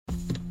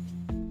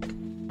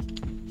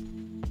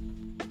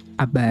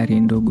Habari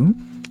ndugu,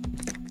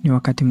 ni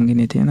wakati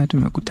mwingine tena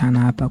tumekutana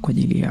hapa kwa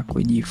ajili ya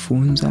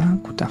kujifunza,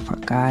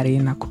 kutafakari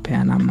na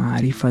kupeana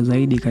maarifa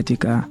zaidi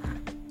katika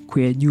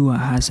kuyajua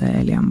hasa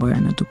yale ambayo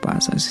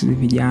yanatupasa sisi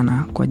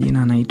vijana. Kwa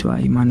jina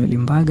naitwa Emmanuel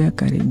Mbaga.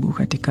 Karibu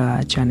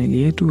katika channel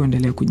yetu,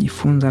 endelee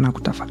kujifunza na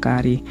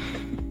kutafakari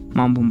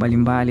mambo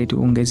mbalimbali,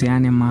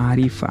 tuongezeane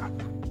maarifa.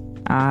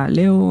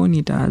 Leo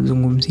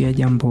nitazungumzia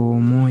jambo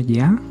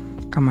moja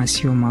kama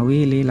sio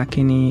mawili,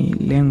 lakini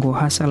lengo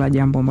hasa la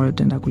jambo ambalo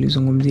tutaenda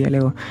kulizungumzia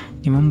leo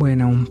ni mambo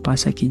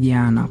yanayompasa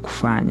kijana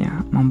kufanya.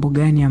 Mambo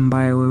gani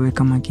ambayo wewe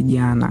kama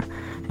kijana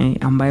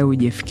ambaye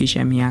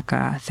hujafikisha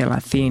miaka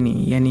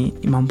 30, yani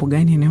mambo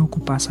gani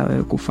yanayokupasa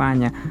wewe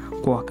kufanya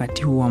kwa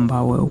wakati huu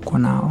ambao wewe uko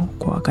nao,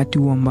 kwa wakati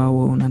huu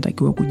ambao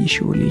unatakiwa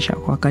kujishughulisha,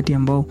 kwa wakati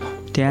ambao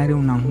tayari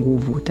una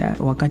nguvu,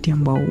 wakati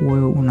ambao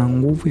wewe una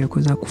nguvu ya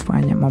kuweza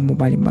kufanya mambo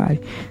mbalimbali.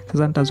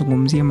 Sasa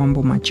nitazungumzia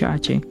mambo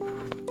machache,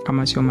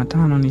 kama sio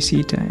matano ni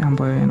 6,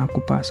 ambayo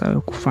yanakupasa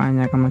wewe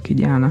kufanya kama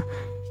kijana.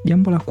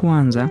 Jambo la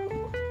kwanza,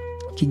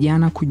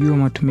 kijana kujua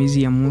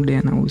matumizi ya muda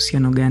yana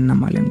uhusiano gani na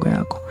malengo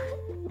yako.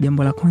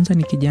 Jambo la kwanza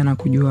ni kijana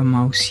kujua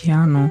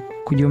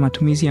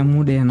matumizi ya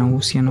muda yana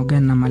uhusiano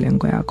gani na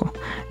malengo yako.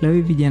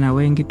 Leo vijana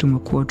wengi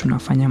tumekuwa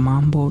tunafanya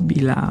mambo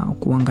bila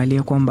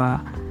kuangalia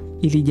kwamba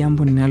ili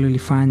jambo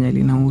ninalolifanya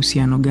lina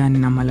uhusiano gani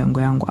na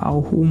malengo yangu,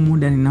 au huu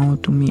muda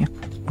ninaotumia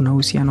una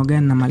uhusiano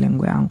gani na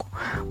malengo yangu.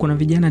 Kuna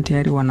vijana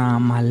tayari wana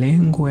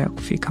malengo ya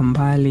kufika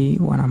mbali,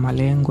 wana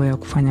malengo ya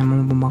kufanya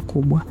mambo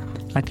makubwa,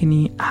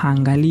 lakini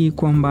haangalii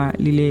kwamba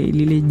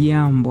lile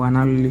jambo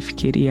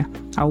analolifikiria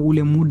au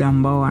ule muda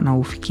ambao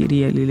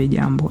anaufikiria lile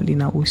jambo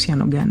lina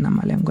uhusiano gani na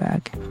malengo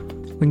yake.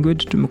 Wengi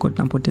wetu tumekuwa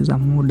tunapoteza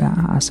muda,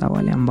 hasa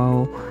wale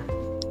ambao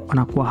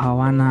wanakuwa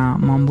hawana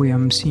mambo ya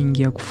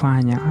msingi ya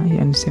kufanya.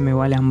 Yani sema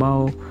wale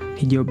ambao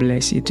ni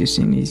jobless,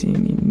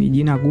 ni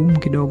jina gumu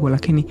kidogo,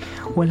 lakini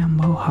wale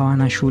ambao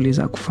hawana shughuli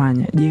za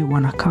kufanya. Je,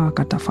 wanakaa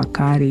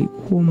katafakari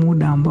huo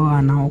muda ambao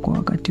anao kwa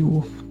wakati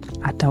huo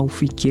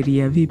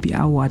ataufikiria vipi,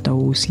 au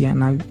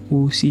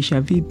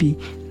atauhusisha vipi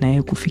na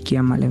yeye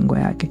kufikia malengo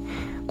yake?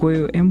 Kwa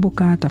hiyo hebu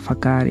kaa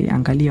tafakari,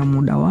 angalia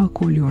muda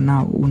wako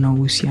ulionao una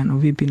uhusiano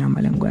vipi na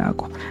malengo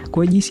yako.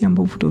 Kwa jinsi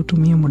ambavyo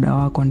utatumia muda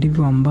wako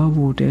ndivyo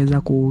ambavyo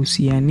utaweza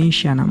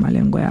kuhusianisha na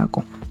malengo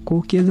yako. Kwa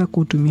ukiweza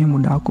kutumia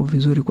muda wako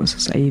vizuri kwa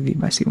sasa hivi,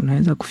 basi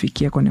unaweza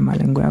kufikia kwenye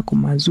malengo yako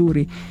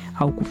mazuri,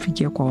 au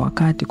kufikia kwa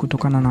wakati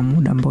kutokana na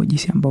muda ambao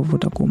jinsi ambavyo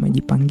utakuwa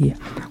umejipangia.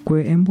 Kwa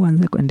hiyo hebu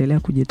anza kuendelea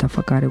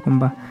kujitafakari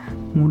kwamba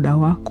muda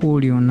wako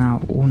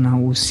ulionao una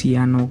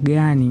uhusiano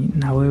gani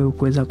na wewe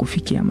kuweza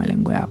kufikia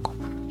malengo yako.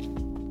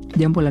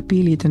 Jambo la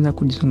pili tutaanza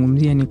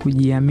kujizungumzia ni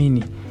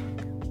kujiamini.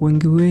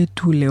 Wengi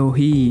wetu leo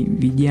hii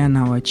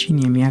vijana wa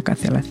chini ya miaka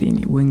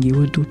 30, wengi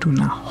wetu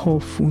tuna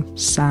hofu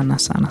sana.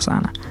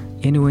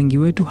 Yani wengi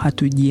wetu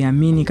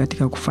hatujiamini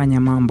katika kufanya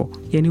mambo.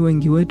 Yani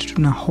wengi wetu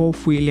tuna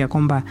hofu ile ya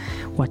kwamba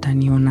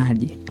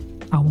watanionaje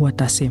au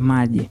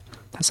watasemaje.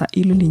 Sasa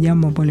hilo ni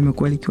jambo ambalo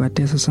limekuwa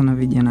likiwatesa sana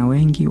vijana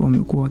wengi.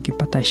 Wamekuwa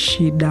wakipata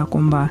shida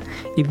kwamba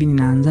hivi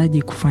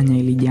ninaanzaje kufanya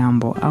hili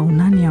jambo, au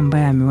nani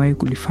ambaye amewahi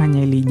kulifanya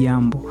hili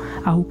jambo,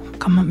 au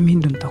kama mimi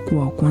ndo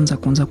nitakuwa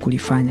kwanza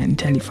kulifanya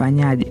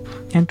nitalifanyaje.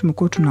 Yani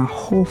tumekuwa tuna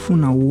hofu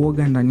na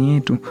uoga ndani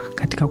yetu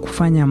katika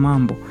kufanya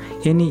mambo.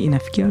 Yani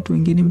inafikia watu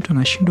wengine mtu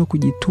anashindwa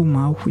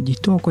kujituma au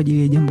kujitoa kwa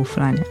ajili ya jambo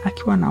fulani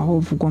akiwa na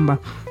hofu kwamba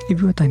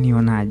hivi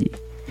watanionaje,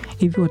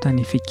 hivi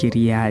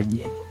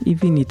watanifikiriaje,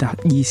 hivi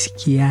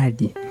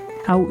nitajisikiaje,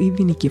 au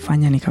hivi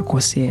nikifanya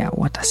nikakosea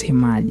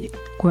watasemaje.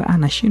 Kwa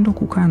anashindwa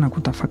kukaa na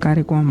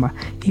kutafakari kwamba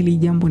hili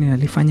jambo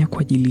ninalifanya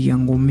kwa ajili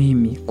yangu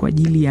mimi, kwa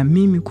ajili ya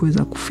mimi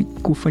kuweza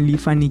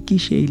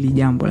kufanikisha hili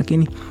jambo.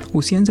 Lakini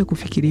usianze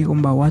kufikiria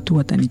kwamba watu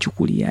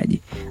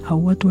watanichukuliaje,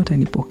 au watu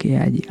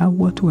watanipokeaje,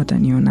 au watu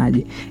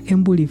watanionaje.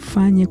 Hebu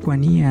lifanye kwa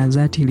nia ya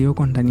dhati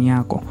iliyoko ndani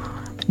yako.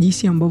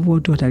 Jinsi ambavyo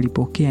watu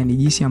watalipokea ni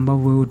jinsi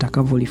ambavyo wewe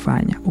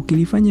utakavyolifanya.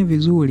 Ukilifanya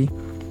vizuri,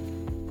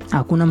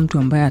 hakuna mtu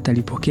ambaye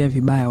atalipokea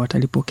vibaya.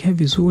 Watalipokea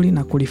vizuri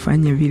na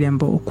kulifanya vile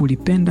ambao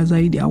kulipenda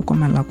zaidi, au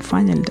kama la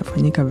kufanya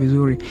litafanyika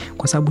vizuri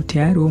kwa sababu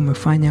tayari wewe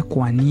umefanya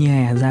kwa nia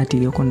ya dhati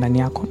iliyoko ndani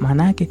yako.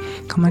 Maana yake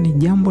kama ni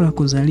jambo la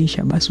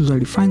kuzalisha, basi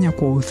uzalifanya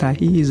kwa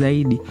usahihi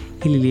zaidi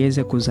ili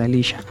liweze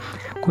kuzalisha.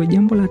 Kwa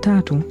jambo la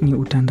tatu ni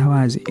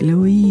utandawazi.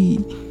 Leo hii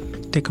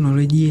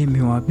teknolojia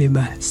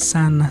imewabeba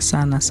sana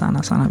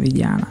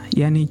vijana.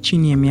 Yani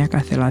chini ya miaka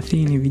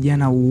 30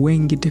 vijana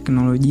wengi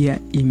teknolojia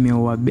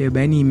imewabeba,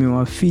 yani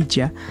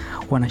imewaficha,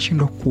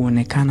 wanashindwa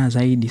kuonekana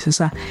zaidi.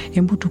 Sasa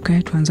hebu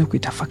tukae tuanze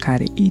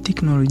kuitafakari, hii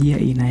teknolojia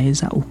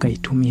inaweza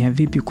ukaitumia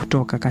vipi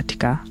kutoka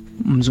katika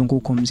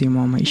mzunguko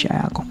mzima wa maisha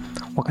yako.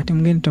 Wakati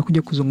mwingine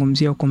tutakuja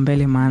kuzungumzia huko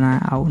mbele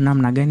maana au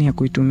namna gani ya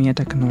kuitumia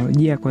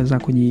teknolojia kuweza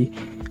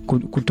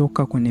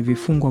kutoka kwenye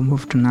vifungo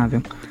ambavyo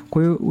tunavyo.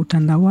 Kwa hiyo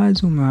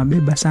utandawazi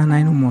umewabeba sana,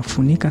 yani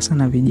umewafunika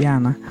sana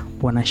vijana,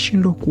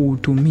 wanashindwa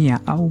kuutumia,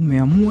 au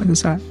umeamua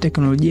sasa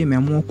teknolojia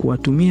imeamua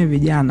kuwatumia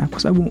vijana, kwa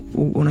sababu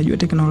unajua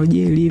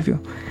teknolojia ilivyo.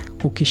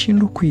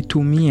 Ukishindwa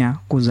kuitumia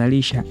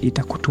kuzalisha,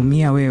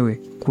 itakutumia wewe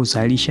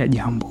kuzalisha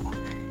jambo.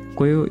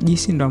 Kwa hiyo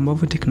jinsi ndo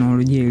ambavyo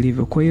teknolojia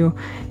ilivyo. Kwa hiyo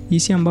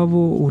jinsi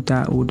ambavyo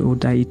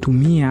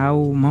utaitumia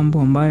au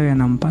mambo ambayo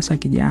yanampasa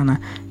kijana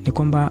ni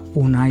kwamba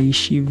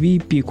unaishi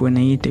vipi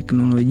kwenye hii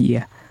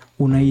teknolojia,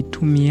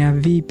 unaitumia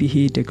vipi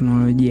hii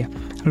teknolojia.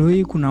 Leo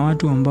hii kuna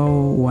watu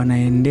ambao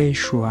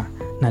wanaendeshwa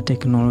na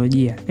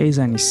teknolojia,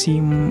 aidha ni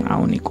simu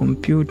au ni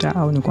kompyuta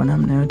au ni kwa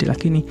namna yote,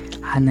 lakini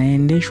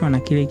anaendeshwa na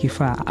kile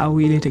kifaa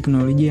au ile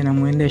teknolojia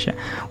inamuendesha.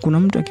 Kuna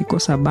mtu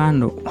akikosa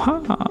bando,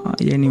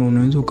 yani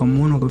unaweza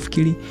ukamuona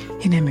ukafikiri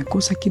yani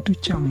amekosa kitu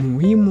cha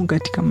muhimu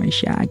katika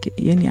maisha yake.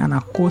 Yani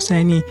anakosa,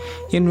 yani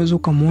unaweza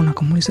ukamuona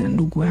kumuuliza,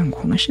 ndugu yangu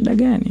una shida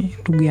gani?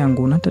 Ndugu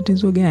yangu una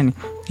tatizo gani?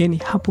 Yani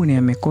hapo ni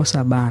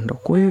amekosa bando.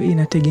 Kwa hiyo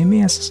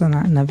inategemea sasa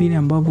na vile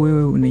ambavyo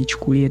wewe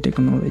unaichukulia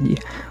teknolojia.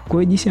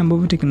 Kwa hiyo jinsi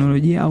ambavyo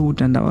teknolojia au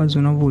utandawazi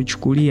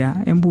unavyochukulia,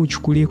 hebu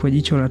uchukulie kwa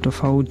jicho la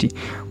tofauti.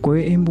 Kwa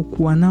hiyo hebu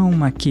kuwa nao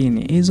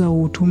makini, iza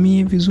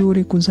utumie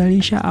vizuri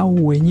kuzalisha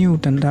au wenyewe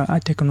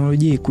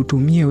teknolojia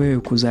ikutumie wewe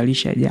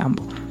kuzalisha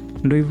jambo.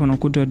 Ndio hivyo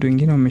unakuta watu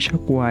wengine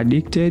wameshakuwa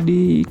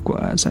addicted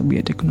kwa sababu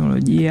ya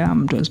teknolojia.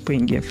 Mtu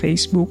asipoingia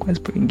Facebook,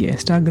 asipoingia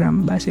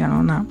Instagram, basi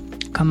anaona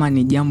kama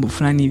ni jambo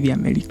fulani hivi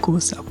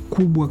amelikosa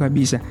kubwa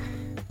kabisa.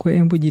 Kwa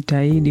hiyo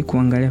jitahidi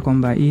kuangalia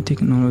kwamba hii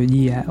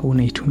teknolojia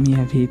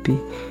unaitumia vipi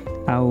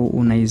au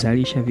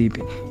unaizalisha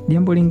vipi.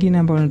 Jambo lingine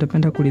ambalo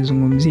natapenda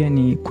kulizungumzia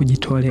ni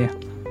kujitolea.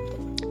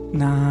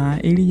 Na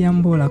ili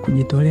jambo la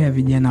kujitolea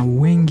vijana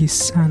wengi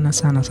sana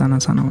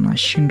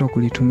wanashindwa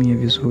kulitumia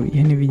vizuri.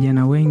 Yani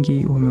vijana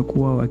wengi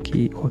wamekuwa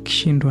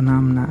wakishindwa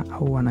namna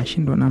au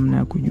wanashindwa namna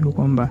ya kujua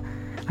kwamba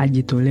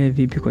ajitolee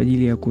vipi kwa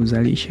ajili ya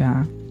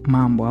kuzalisha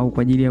mambo au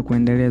kwa ajili ya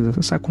kuendeleza.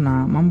 Sasa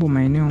kuna mambo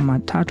maeneo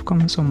 3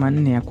 kama sio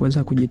 4 ya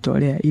kuweza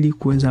kujitolea ili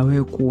kuweza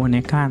wewe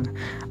kuonekana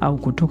au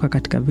kutoka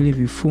katika vile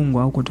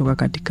vifungo au kutoka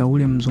katika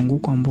ule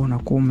mzunguko ambao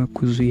unakuwa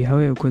umekuzuia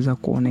wewe kuweza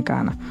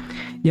kuonekana.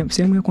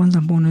 Sehemu ya kwanza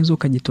ambayo unaweza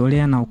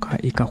kujitolea na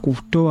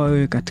ikakutoa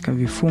wewe katika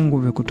vifungo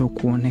vya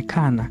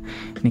kutokuonekana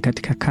ni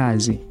katika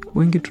kazi.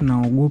 Wengi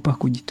tunaogopa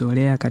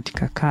kujitolea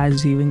katika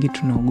kazi, wengi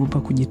tunaogopa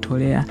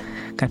kujitolea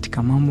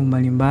katika mambo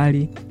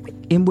mbalimbali.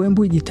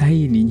 Embu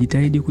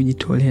jitahidi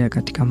kujitolea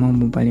katika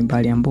mambo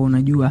mbalimbali ambao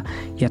unajua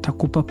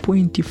yatakupa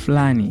pointi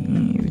fulani.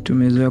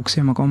 Tumezoea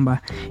kusema kwamba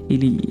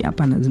ili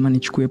hapa lazima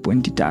nichukue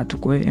pointi 3.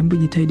 Kwa hiyo embu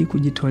jitahidi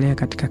kujitolea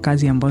katika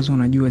kazi ambazo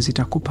unajua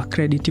zitakupa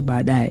credit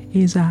baadaye.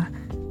 Iza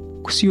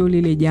sio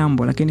lile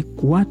jambo, lakini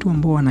watu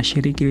ambao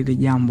wanashiriki lile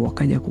jambo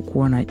wakaja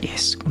kukuona,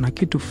 yes kuna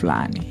kitu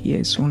fulani,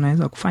 yes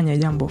unaweza kufanya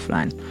jambo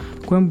fulani.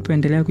 Kwa hiyo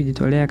mpendelea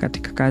kujitolea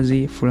katika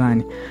kazi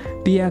fulani.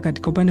 Pia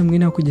katika upande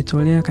mwingine wa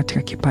kujitolea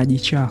katika kipaji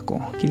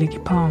chako, kile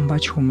kipawa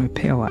ambacho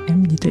umepewa,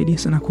 jitahidi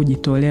sana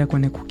kujitolea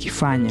kwenye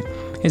kukifanya.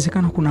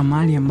 Inawezekana kuna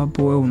mahali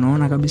ambapo wewe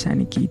unaona kabisa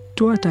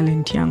nikitoa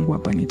talent yangu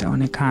hapa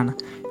nitaonekana.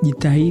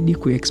 Jitahidi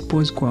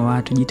kuexpose kwa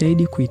watu,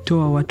 jitahidi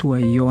kuitoa watu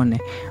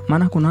waione.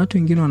 Maana kuna watu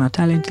wengine wana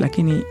talent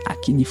lakini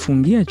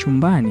akijifungia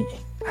chumbani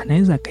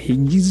anaweza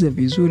kaigiza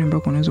vizuri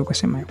mpaka unaweza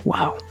kusema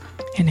wow,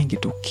 yani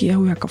ingetokea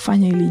huyu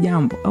akafanya hili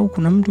jambo. Au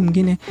kuna mtu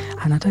mwingine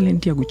ana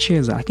talent ya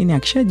kucheza lakini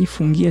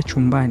akishajifungia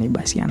chumbani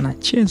basi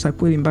anacheza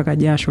kweli mpaka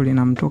jasho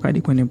linamtoka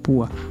hadi kwenye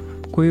pua.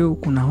 Kwa hiyo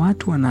kuna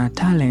watu wana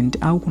talent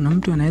au kuna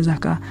mtu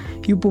anaweza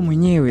yupo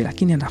mwenyewe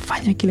lakini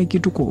anafanya kile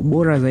kitu kwa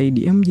ubora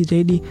zaidi.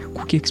 Jitahidi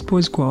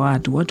kukiexpose kwa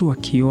watu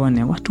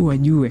wakione, watu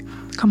wajue.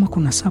 Kama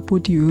kuna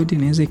support yoyote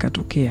inaweza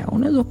ikatokea,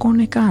 unaweza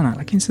kuonekana.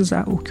 Lakini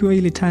sasa ukiwa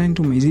ile talent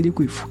umezidi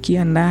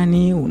kuifukia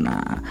ndani,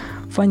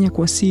 unafanya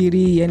kwa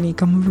siri, yani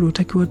kama vile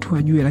hutaki watu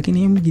wajue.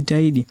 Lakini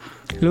jitahidi.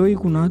 Leo hii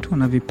kuna watu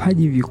wana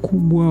vipaji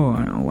vikubwa,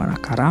 wana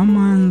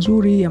karama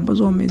nzuri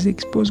ambazo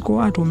wameziexpose kwa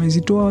watu,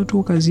 wamezitoa watu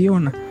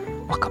wakaziona,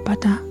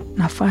 wakapata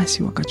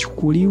nafasi,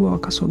 wakachukuliwa,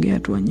 wakasogea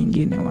hatua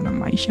nyingine, wana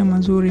maisha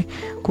mazuri.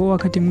 Kwa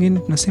wakati mwingine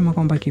tunasema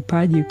kwamba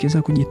kipaji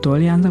ukiweza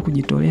kujitolea, anza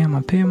kujitolea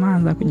mapema,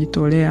 anza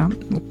kujitolea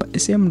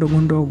sehemu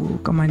ndogo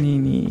kama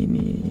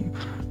ni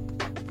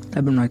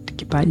labda una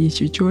kipaji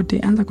chochote,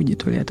 anza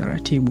kujitolea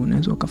taratibu,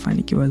 unaweza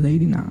ukafanikiwa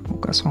zaidi na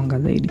ukasonga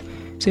zaidi.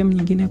 Sehemu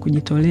nyingine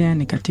kujitolea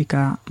ni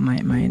katika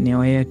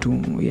maeneo yetu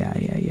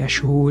ya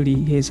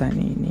shughuli, hasa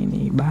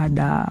ni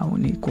ibada au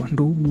ni kwa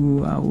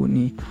ndugu au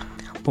ni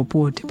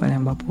popote pale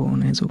ambapo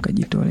unaweza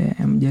ukajitolea.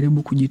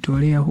 Jaribu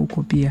kujitolea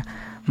huko pia,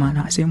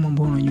 maana sehemu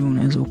ambapo unajua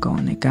unaweza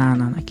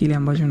ukaonekana na kile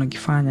ambacho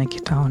unakifanya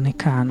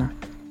kitaonekana.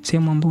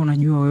 Sehemu ambapo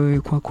unajua wewe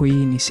kwako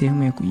hii ni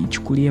sehemu ya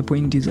kujichukulia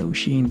pointi za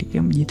ushindi.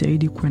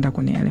 Jitahidi kwenda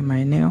kwenye yale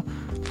maeneo,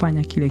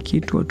 fanya kile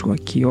kitu watu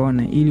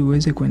wakione ili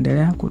uweze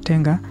kuendelea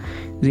kutenga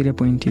zile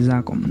pointi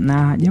zako.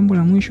 Na jambo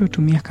la mwisho,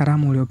 tumia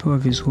karama uliopewa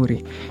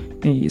vizuri.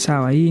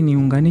 Sawa, hii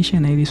niunganishe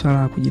na hili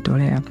swala la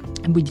kujitolea.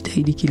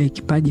 Jitahidi kile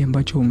kipaji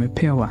ambacho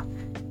umepewa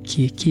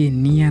kiekee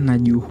nia na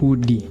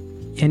juhudi.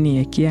 Yani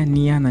yekea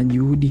nia na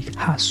juhudi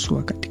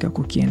haswa katika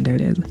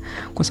kukiendeleza.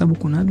 Kwa sababu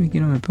kuna watu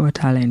wengine wamepewa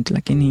talent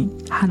lakini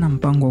hana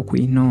mpango wa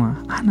kuinoa,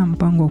 hana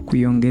mpango wa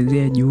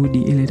kuiongezea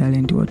juhudi ile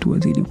talent watu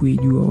wazidi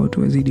kuijua,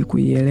 watu wazidi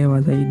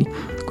kuielewa zaidi.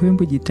 Kwa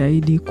hiyo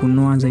jitahidi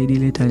kunoa zaidi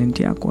ile talent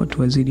yako,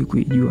 watu wazidi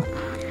kuijua.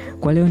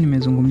 Kwa leo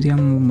nimezungumzia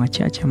mambo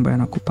machache ambayo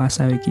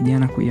yanakupasa wewe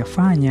kijana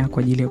kuyafanya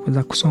kwa ajili ya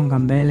kuweza kusonga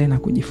mbele na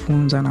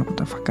kujifunza na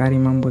kutafakari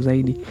mambo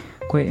zaidi.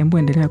 Kwa hiyo hebu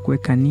endelea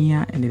kuweka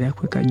nia, endelea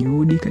kuweka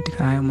juhudi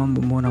katika hayo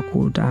mambo ambayo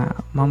unakuta,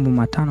 mambo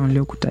 5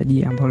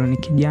 niliyokutajia, ambayo ni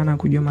kijana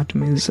kujua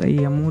matumizi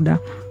sahihi ya muda,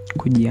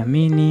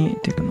 kujiamini,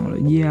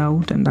 teknolojia au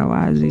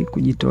utandawazi,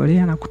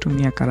 kujitolea na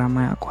kutumia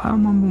karama yako. Hayo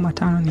mambo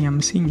 5 ni ya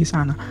msingi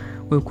sana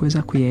wewe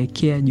kuweza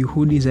kuyaekea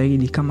juhudi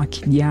zaidi kama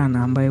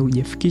kijana ambaye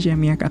hujafikisha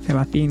miaka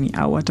 30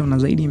 au hata una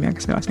zaidi ya miaka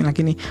 30,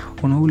 lakini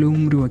una ule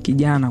umri wa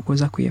kijana,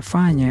 kuweza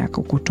kuyafanya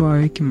yakakutoa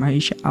wewe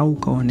kimaisha au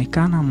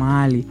kaonekana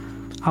mahali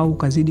au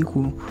kazidi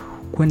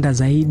kwenda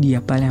zaidi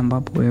ya pale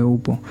ambapo wewe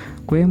upo.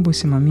 Kwa hiyo hebu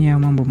simamia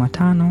mambo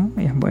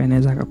 5 ambayo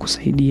yanaweza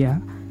kukusaidia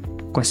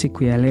kwa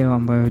siku ya leo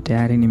ambayo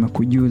tayari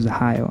nimekujuza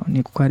hayo.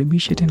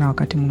 Nikukaribishe tena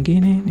wakati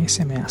mwingine,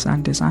 niseme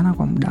asante sana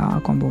kwa muda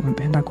wako ambao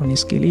umependa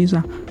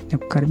kunisikiliza.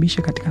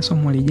 Nikukaribishe katika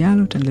somo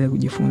lijalo, tuendelee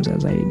kujifunza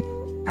zaidi.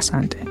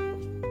 Asante.